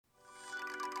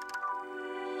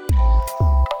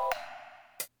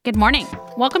Good morning.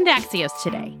 Welcome to Axios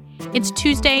Today. It's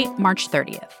Tuesday, March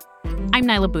 30th. I'm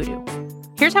Nyla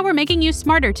Boodoo. Here's how we're making you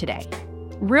smarter today.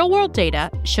 Real-world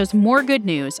data shows more good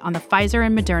news on the Pfizer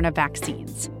and Moderna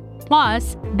vaccines.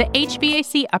 Plus, the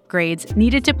HVAC upgrades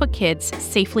needed to put kids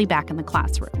safely back in the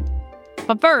classroom.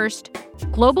 But first,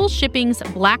 Global Shipping's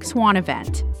Black Swan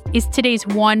event is today's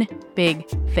one big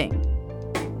thing.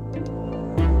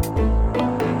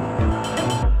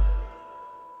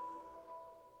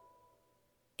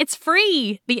 It's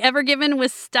free. The Ever Given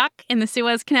was stuck in the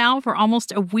Suez Canal for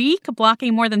almost a week,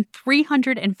 blocking more than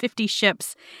 350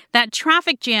 ships. That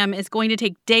traffic jam is going to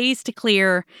take days to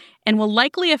clear and will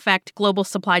likely affect global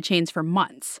supply chains for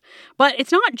months. But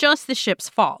it's not just the ship's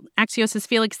fault. Axios'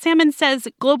 Felix Salmon says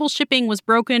global shipping was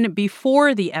broken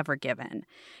before the Ever Given.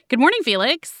 Good morning,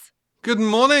 Felix. Good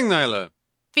morning, Nyla.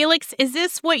 Felix, is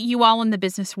this what you all in the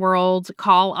business world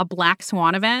call a black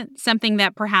swan event? Something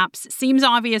that perhaps seems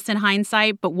obvious in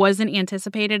hindsight but wasn't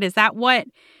anticipated? Is that what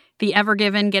the Ever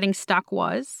Given getting stuck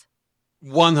was?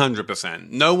 100%.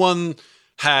 No one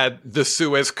had the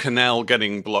Suez Canal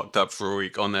getting blocked up for a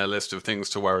week on their list of things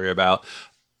to worry about.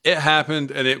 It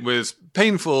happened and it was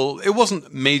painful. It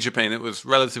wasn't major pain. It was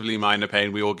relatively minor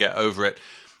pain. We all get over it.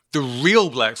 The real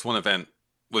black swan event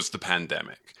was the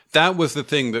pandemic. That was the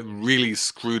thing that really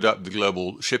screwed up the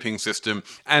global shipping system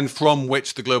and from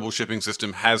which the global shipping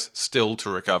system has still to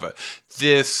recover.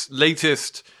 This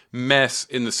latest mess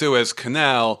in the Suez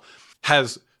Canal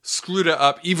has screwed it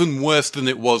up even worse than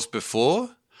it was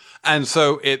before. And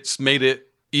so it's made it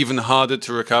even harder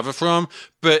to recover from.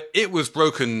 But it was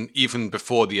broken even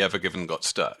before the Ever Given got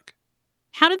stuck.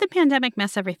 How did the pandemic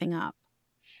mess everything up?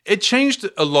 It changed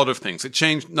a lot of things. It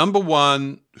changed, number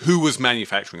one, who was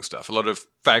manufacturing stuff. A lot of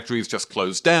factories just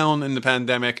closed down in the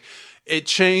pandemic. It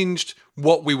changed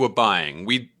what we were buying.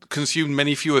 We consumed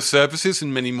many fewer services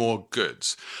and many more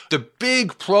goods. The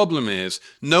big problem is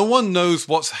no one knows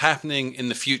what's happening in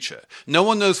the future. No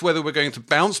one knows whether we're going to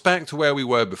bounce back to where we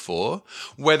were before,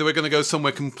 whether we're going to go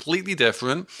somewhere completely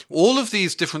different. All of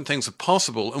these different things are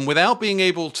possible. And without being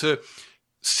able to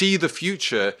see the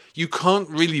future, you can't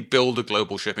really build a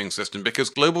global shipping system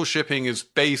because global shipping is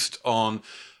based on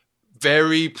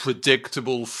very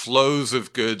predictable flows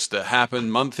of goods that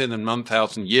happen month in and month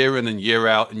out and year in and year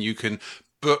out. And you can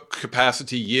book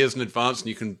capacity years in advance and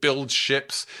you can build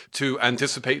ships to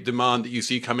anticipate demand that you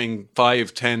see coming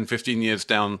 5, 10, 15 years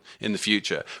down in the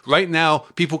future. Right now,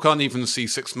 people can't even see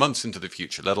 6 months into the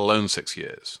future, let alone 6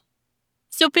 years.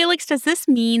 So, Felix, does this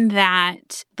mean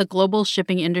that the global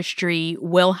shipping industry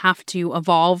will have to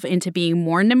evolve into being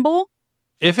more nimble?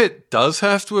 If it does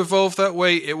have to evolve that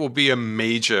way, it will be a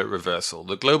major reversal.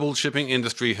 The global shipping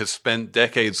industry has spent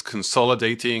decades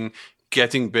consolidating,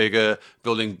 getting bigger,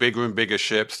 building bigger and bigger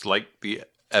ships like the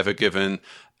Ever Given.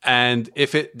 And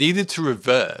if it needed to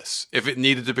reverse, if it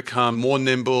needed to become more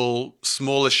nimble,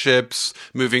 smaller ships,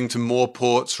 moving to more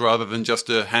ports rather than just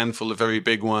a handful of very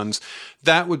big ones,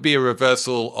 that would be a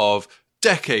reversal of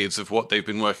decades of what they've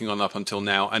been working on up until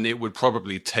now. And it would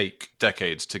probably take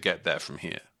decades to get there from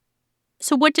here.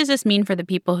 So what does this mean for the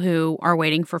people who are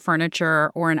waiting for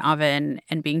furniture or an oven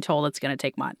and being told it's going to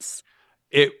take months?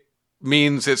 It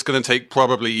means it's going to take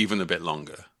probably even a bit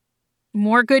longer.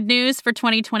 More good news for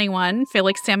 2021.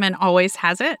 Felix Salmon always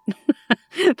has it.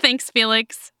 Thanks,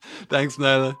 Felix. Thanks,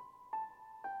 Nyla.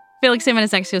 Felix Salmon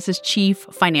is Axios' chief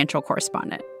financial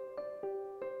correspondent.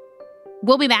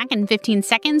 We'll be back in 15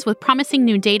 seconds with promising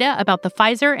new data about the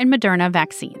Pfizer and Moderna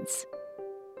vaccines.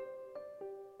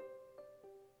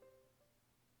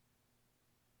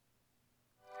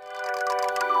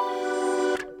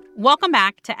 Welcome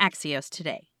back to Axios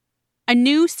Today. A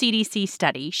new CDC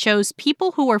study shows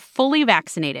people who are fully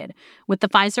vaccinated with the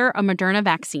Pfizer or Moderna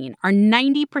vaccine are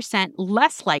 90%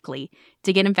 less likely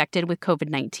to get infected with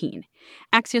COVID-19.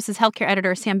 Axios' healthcare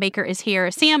editor, Sam Baker, is here.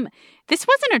 Sam, this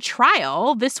wasn't a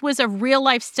trial. This was a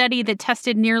real-life study that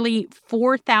tested nearly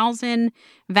 4,000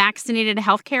 vaccinated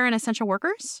healthcare and essential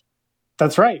workers?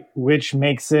 That's right, which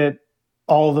makes it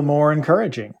all the more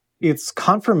encouraging. It's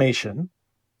confirmation,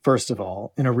 first of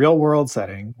all, in a real-world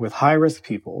setting with high-risk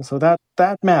people. So that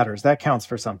matters. That counts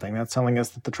for something. That's telling us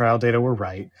that the trial data were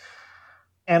right.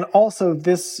 And also,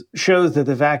 this shows that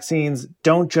the vaccines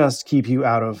don't just keep you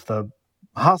out of the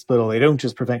hospital. They don't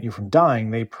just prevent you from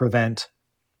dying. They prevent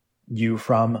you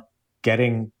from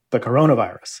getting the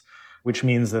coronavirus, which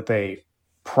means that they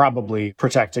probably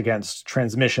protect against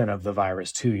transmission of the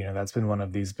virus, too. You know, that's been one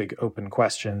of these big open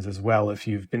questions as well. If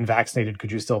you've been vaccinated,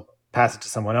 could you still pass it to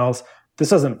someone else? This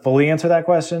doesn't fully answer that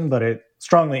question, but it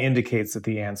strongly indicates that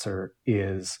the answer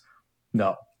is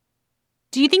no.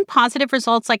 Do you think positive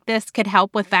results like this could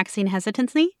help with vaccine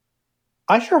hesitancy?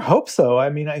 I sure hope so. I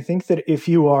mean, I think that if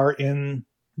you are in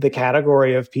the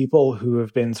category of people who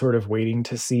have been sort of waiting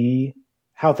to see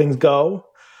how things go,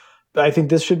 I think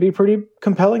this should be pretty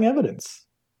compelling evidence.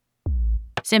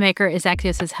 Sam Baker is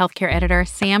Axios' healthcare editor.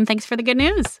 Sam, thanks for the good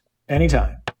news.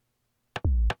 Anytime.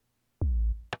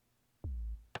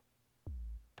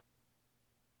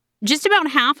 Just about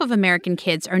half of American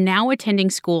kids are now attending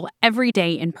school every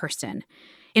day in person.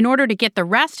 In order to get the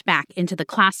rest back into the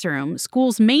classroom,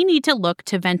 schools may need to look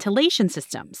to ventilation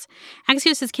systems.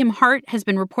 Axios' Kim Hart has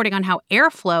been reporting on how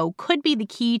airflow could be the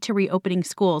key to reopening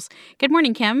schools. Good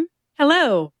morning, Kim.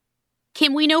 Hello.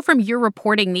 Kim, we know from your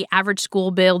reporting the average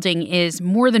school building is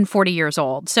more than 40 years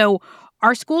old. So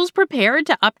are schools prepared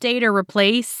to update or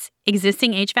replace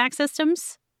existing HVAC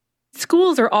systems?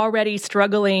 Schools are already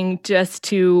struggling just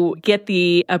to get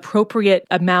the appropriate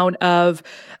amount of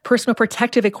personal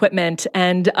protective equipment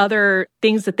and other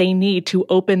things that they need to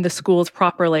open the schools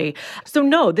properly. So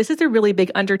no, this is a really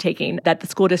big undertaking that the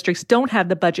school districts don't have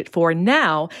the budget for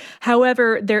now.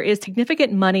 However, there is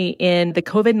significant money in the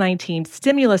COVID-19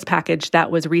 stimulus package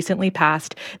that was recently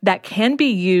passed that can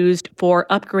be used for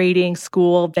upgrading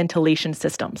school ventilation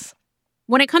systems.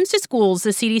 When it comes to schools,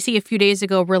 the CDC a few days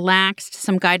ago relaxed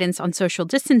some guidance on social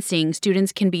distancing.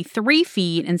 Students can be 3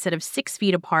 feet instead of 6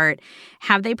 feet apart.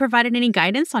 Have they provided any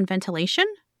guidance on ventilation?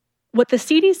 What the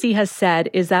CDC has said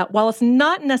is that while it's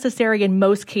not necessary in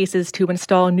most cases to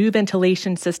install new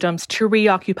ventilation systems to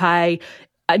reoccupy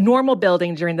a normal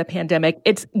building during the pandemic,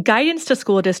 its guidance to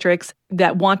school districts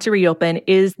that want to reopen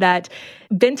is that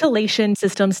ventilation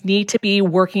systems need to be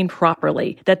working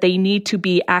properly, that they need to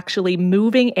be actually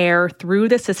moving air through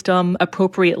the system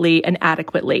appropriately and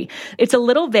adequately. It's a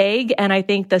little vague, and I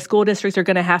think the school districts are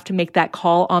going to have to make that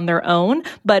call on their own,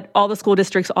 but all the school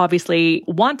districts obviously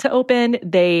want to open.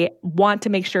 They want to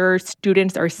make sure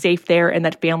students are safe there and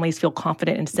that families feel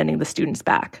confident in sending the students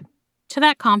back. To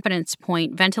that confidence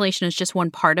point, ventilation is just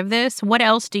one part of this. What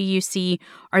else do you see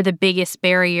are the biggest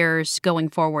barriers going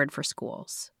forward for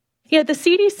schools? Yeah, the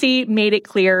CDC made it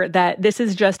clear that this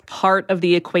is just part of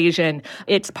the equation.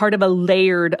 It's part of a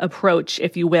layered approach,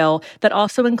 if you will, that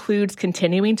also includes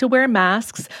continuing to wear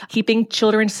masks, keeping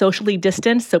children socially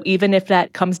distanced. So even if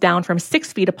that comes down from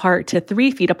 6 feet apart to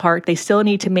 3 feet apart, they still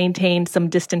need to maintain some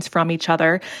distance from each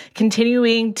other,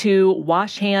 continuing to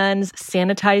wash hands,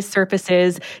 sanitize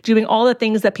surfaces, doing all the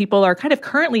things that people are kind of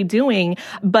currently doing.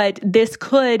 But this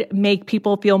could make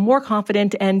people feel more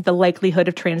confident and the likelihood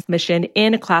of transmission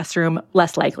in a classroom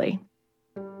less likely.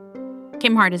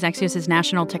 Kim Hart is Axios'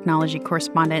 national technology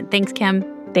correspondent. Thanks, Kim.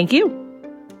 Thank you.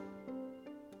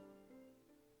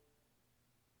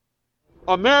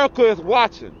 America is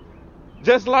watching.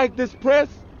 Just like this press,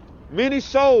 many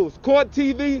shows, court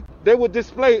TV, they will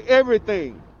display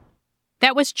everything.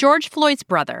 That was George Floyd's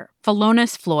brother,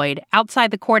 Philonise Floyd,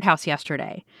 outside the courthouse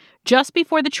yesterday, just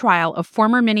before the trial of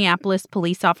former Minneapolis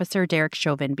police officer Derek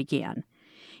Chauvin began.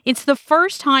 It's the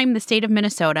first time the state of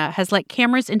Minnesota has let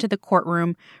cameras into the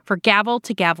courtroom for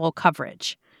gavel-to-gavel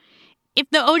coverage. If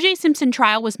the O.J. Simpson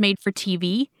trial was made for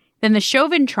TV, then the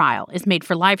Chauvin trial is made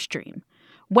for live stream.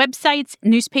 Websites,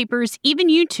 newspapers, even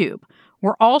YouTube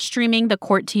were all streaming the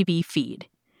court TV feed.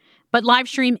 But live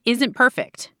stream isn't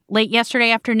perfect. Late yesterday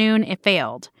afternoon, it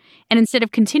failed. And instead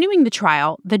of continuing the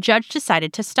trial, the judge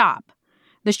decided to stop.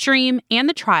 The stream and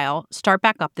the trial start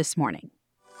back up this morning.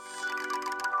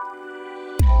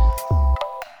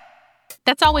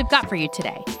 That's all we've got for you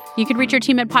today. You can reach our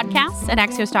team at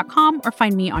podcasts@axios.com or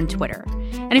find me on Twitter.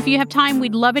 And if you have time,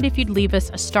 we'd love it if you'd leave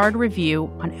us a starred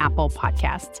review on Apple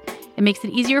Podcasts. It makes it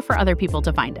easier for other people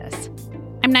to find us.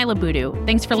 I'm Niala Boodhoo.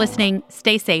 Thanks for listening.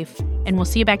 Stay safe, and we'll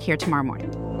see you back here tomorrow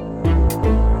morning.